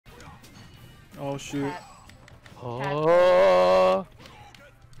Oh shoot. Oh.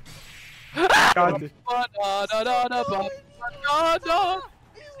 God.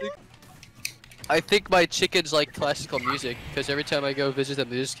 I think my chickens like classical music because every time I go visit them,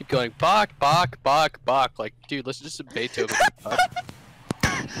 they just keep going bok bok bok bok. Like, dude, listen to some Beethoven.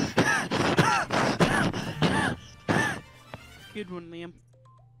 Good one, Liam.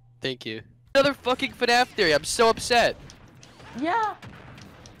 Thank you. Another fucking FNAF theory. I'm so upset. Yeah.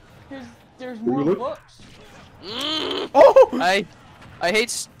 There's more books. Oh! I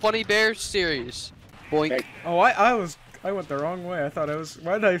hate Funny Bear series. Boink. Oh, I went the wrong way. I thought I was.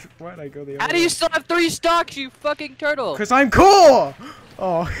 Why did I go the other way? How do you still have 3 stocks, you fucking turtle? Cause I'm cool.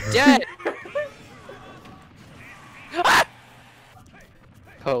 Oh. Dead.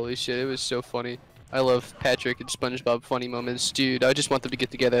 Holy shit! It was so funny. I love Patrick and SpongeBob funny moments, dude. I just want them to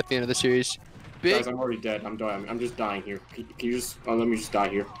get together at the end of the series. Guys, I'm already dead. I'm dying. I'm just dying here. Can you just let me just die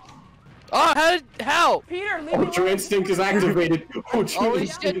here? Oh, how? Peter, leave me Ultra alone. instinct is activated. Ultra Holy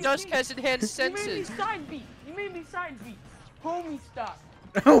instinct. shit! Dusk has enhanced You made me senses. side beat. You made me side beat. Homie stop.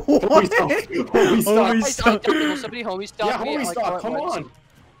 What? Homie Homie stop. stop. Will somebody homie stop Yeah, me? homie Like, stop. what- Come what- on.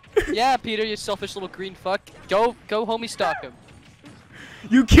 Yeah, Peter, you selfish little green fuck. Go homie stalk him.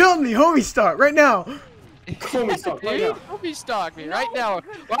 You killed me, homie. Stop right now. Homie stop. Right Dude, now. homie stalk me No, right now.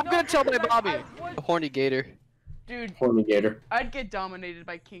 because- Well, I'm no, gonna tell my because mommy. I would- A horny gator. Dude, Horny gator. I'd get dominated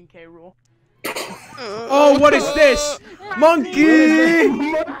by King K. Rool. Oh, what is this? Monkey!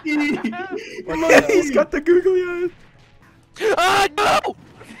 Monkey. He's got the googly eyes. Ah, no!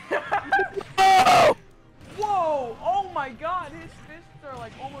 No! Whoa! Oh my God! His fists are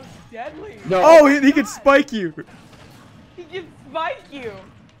like almost deadly. No. Oh, he can spike you. He can spike you.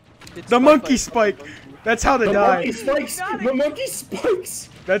 It's The my monkey fight. spike. That's how to The die. monkey spikes. The monkey spikes.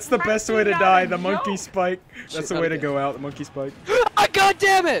 That's the best way to Not die. a The monkey joke. spike. That's the not way a to joke. go out. The monkey spike. Ah, God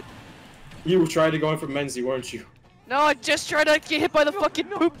damn it! You tried to go in for Menzie, weren't you? No, I just tried to get hit by the fucking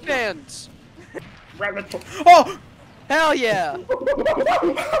poop fans. Oh! Hell yeah!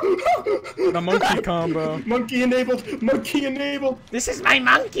 The monkey combo. Monkey enabled. Monkey enabled. This is my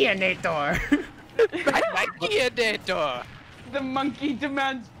monkey nator. The monkey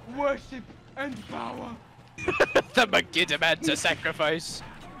demands worship and power. The monkey demands a sacrifice.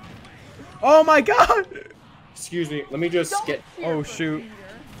 Oh my god! Excuse me. Let me just Don't get. cheer Oh for shoot.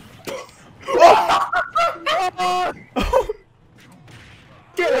 Peter. Oh.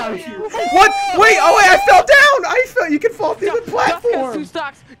 Get out of here. What? Wait! Oh wait! I fell down! I fell. You can fall through the Dusk has 2 platform.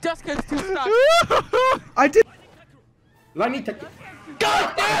 stocks. Dusk has 2 stocks. I did. Let me take.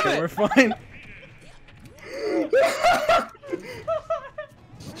 God damn Okay, it! we're fine.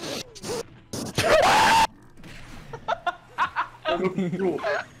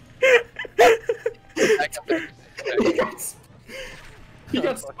 He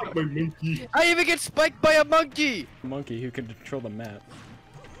got spiked by monkey. I even get spiked by a monkey! Monkey who can control the map.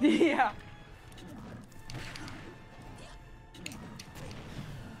 Yeah.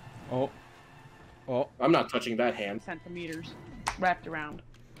 Oh. Oh. I'm not touching that hand. Centimeters wrapped around.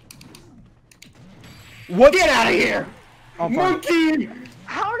 What? Get out of here! Oh, fine. Monkey!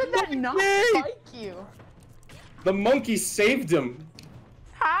 How did that not Monkey! spike you? The monkey saved him.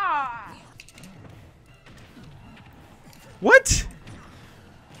 Ha! What?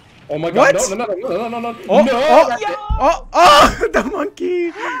 Oh my god! What? No! Oh, No! oh, Yo! oh, oh, the monkey!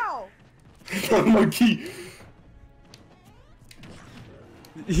 How? The monkey!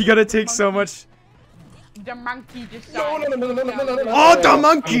 You gotta take so much. The monkey decided. No! Oh, the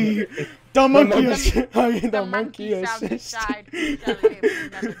monkey! The monkey! monkey. Oh, The the monkey shall assist. decide who shall live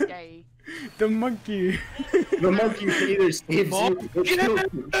another day. The monkey. The monkey either saves you or kills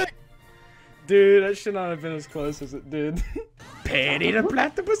you. Dude, that should not have been as close as it did. Patty the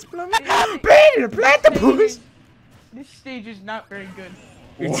platypus plummet. Patty the platypus. This stage is not very good.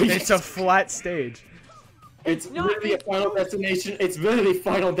 It's a flat stage. It's not really a final destination. It's really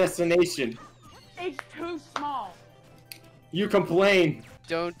final destination. It's too small. You complain,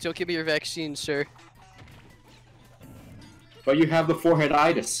 Don't give me your vaccine, sir. but you have the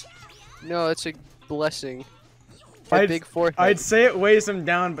foreheaditis. No, it's a blessing. My big forehead. I'd say it weighs him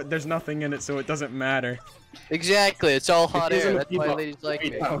down, but there's nothing in it, so it doesn't matter. Exactly, it's all hot isn't air. a That's why debuff. ladies like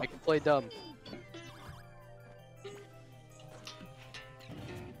me. I can play dumb.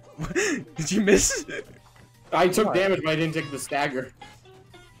 Did you miss? I took damage, but I didn't take the stagger.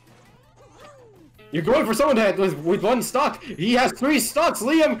 You're going for someone that with 1 stock. He has 3 stocks,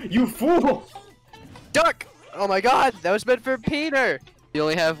 Liam. You fool! Duck! Oh my god, that was meant for Peter! You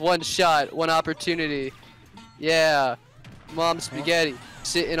only have 1 shot, 1 opportunity. Yeah. Mom spaghetti.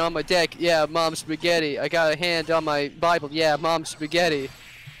 Sitting on my deck. Yeah, mom spaghetti. I got a hand on my Bible. Yeah, mom spaghetti.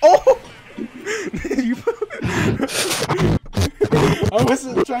 Oh! I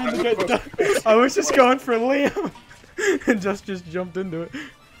wasn't trying to get done. I was just going for Liam, and just jumped into it.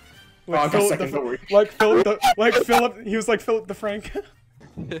 Like Philip, like Philip. He was like Philip the Frank.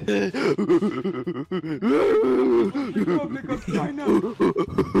 Republic of China.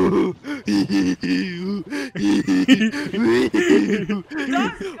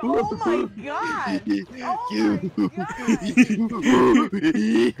 Oh my god!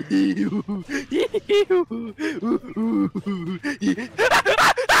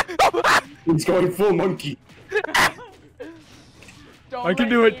 He's going full monkey. I can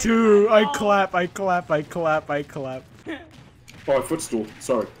do it too. I clap. I clap. I clap. I clap. Oh, footstool.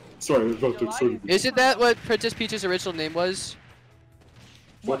 Sorry. Sorry. Sorry. Isn't that what Princess Peach's original name was?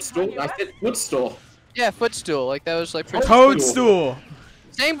 Footstool? I said footstool. Yeah, footstool. Like that was like Princess Toadstool.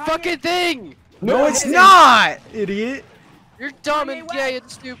 Same fucking thing. No, it's not, idiot. You're dumb Kanye and gay and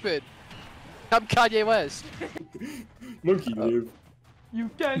stupid. I'm Kanye West. Monkey name. You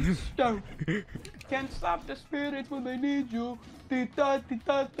can't stop the spirit when they need you. Like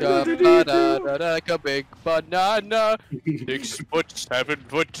a big banana. 6 foot, 7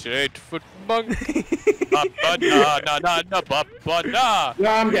 foot, 8 foot monkey. Banana. Yeah,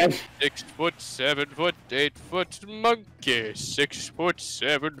 I'm dead. 6 foot, 7 foot, 8 foot monkey. 6 foot,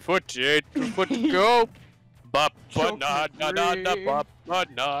 7 foot, 8 foot go. Banana.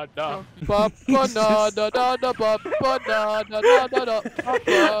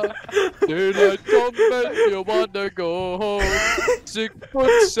 Daylight come and you wanna go home. 6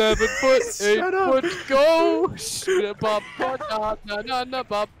 foot, 7 foot, 8 foot go.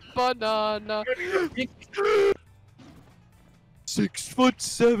 Banana. 6 foot,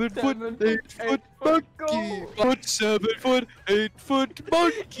 7 foot, 8 foot monkey. 7 foot, 8 foot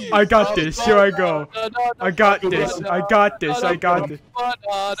monkey. I got this. Here I go. I got this. I got this. I got this.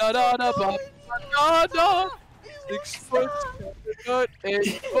 6 foot, 7 foot,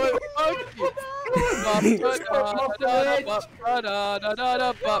 8 foot monkey.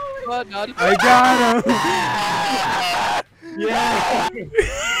 I got him. Yeah.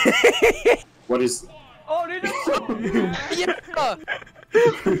 What is? Oh, did you? Yeah.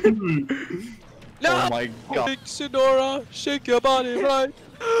 No. Oh my god. Big Sonora, shake your body right.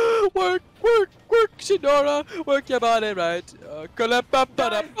 Work, Sonora, work your body right. We can't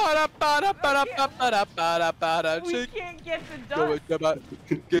get the dust.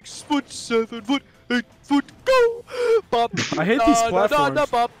 6 foot, 7 foot, 8 foot, go. I hate these platforms.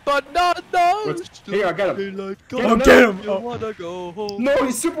 Here, I got him. Oh, get him! You wanna go home? No,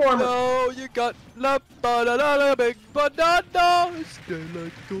 he's super armor. No, you got la big banana.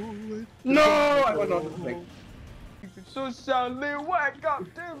 Daylight going. No, I went on the thing. So sadly, wake up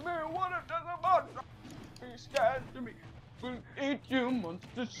to me. What it does about be scared to me. Will eat you,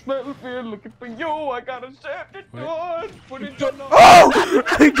 monster smell, fear looking for you. I gotta save the door. Put it on. Oh!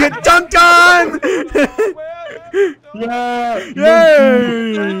 Get dunked on! Yeah.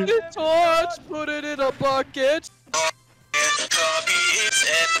 Yay! Take the torch, put it in a bucket.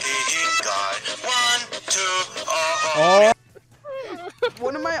 Oh.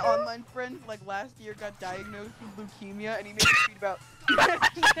 One of my online friends, like last year, got diagnosed with leukemia, and he made a tweet about.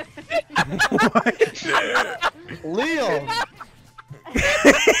 Liam!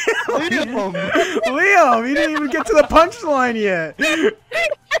 Liam! Liam, he didn't even get to the punchline yet. He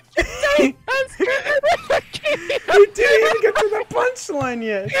didn't even get to the punchline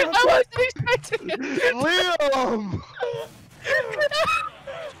yet. I wasn't expecting it. Liam!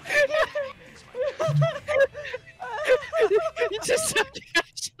 You just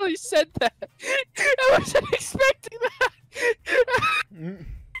actually said that. I wasn't expecting that.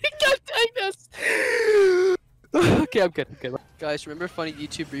 He got diagnosed. Okay, I'm good. Guys, remember funny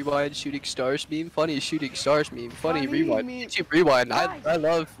YouTube rewind shooting stars meme? Funny shooting stars meme. Funny rewind. meme. YouTube rewind. Guys. I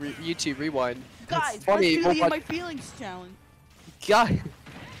love YouTube rewind. Guys, It's funny. let's do the Oh In My Feelings challenge. God.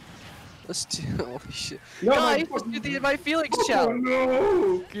 Let's do. Holy shit. No, Guys, let's do the In My Feelings Oh challenge.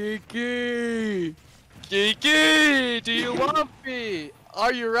 no. Kiki! Kiki! Do you love me?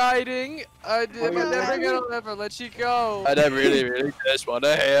 Are you riding? I'm never gonna ever let you go. I really just want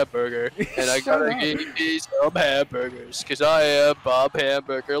a hamburger. And I gotta give me some hamburgers. Cause I am Bob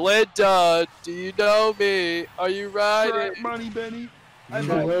Hamburger. Linda, do you know me? Are you riding? Money, Benny.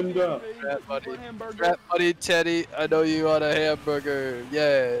 Linda. Trap Buddy Teddy, I know you want a hamburger.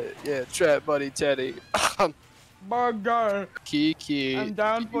 Yeah, Trap Buddy Teddy. Burger. Kiki. I'm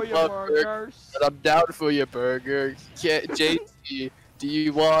down for your love burgers. But I'm down for your burger. JT, do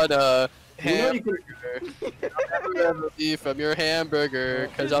you want a hamburger? I'll never leave from your hamburger,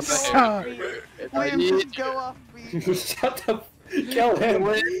 cause I'm a hamburger. And I need Go off, please. Shut up. Kill him.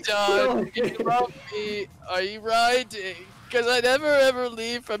 Lyndon, you love me. Are you riding? Cause I never ever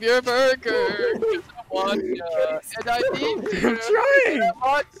leave from your burger. Cause I want you, and I need you. I'm trying. I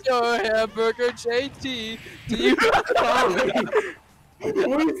want your hamburger, JT. Do you?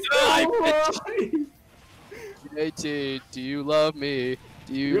 JT, do you love me?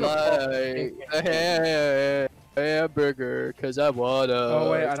 Do you like a hamburger? Cause I want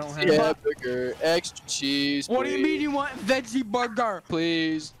a I don't have hamburger, extra cheese. What do you please. mean you want veggie burger?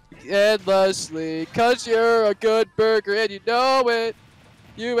 Please, endlessly, cause you're a good burger and you know it.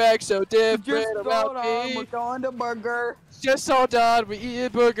 You act so different Just about hold on, me. we're going to burger. Just hold on, we're eating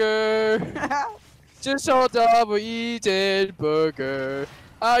burger. Just hold on, we're eating burger.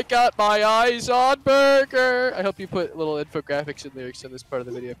 I got my eyes on burger. I hope you put little infographics and lyrics in this part of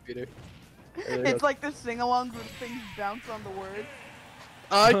the video, Peter. It's like the sing-alongs where things bounce on the words.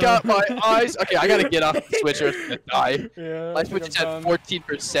 I got my eyes. Okay, I gotta get off the switch or it's gonna die. Yeah, My switch is at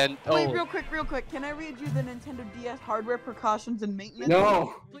 14%. Wait, Oh. real quick. Can I read you the Nintendo DS hardware precautions and maintenance?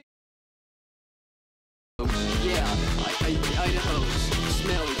 No. Yeah, Idaho.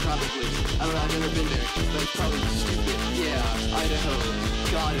 Smelly, probably. I don't know, I've never been there, but it's probably stupid. Yeah, Idaho.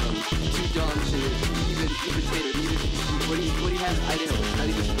 Got him. Too dumb to even tater. What do you have? Idaho. Not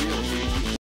even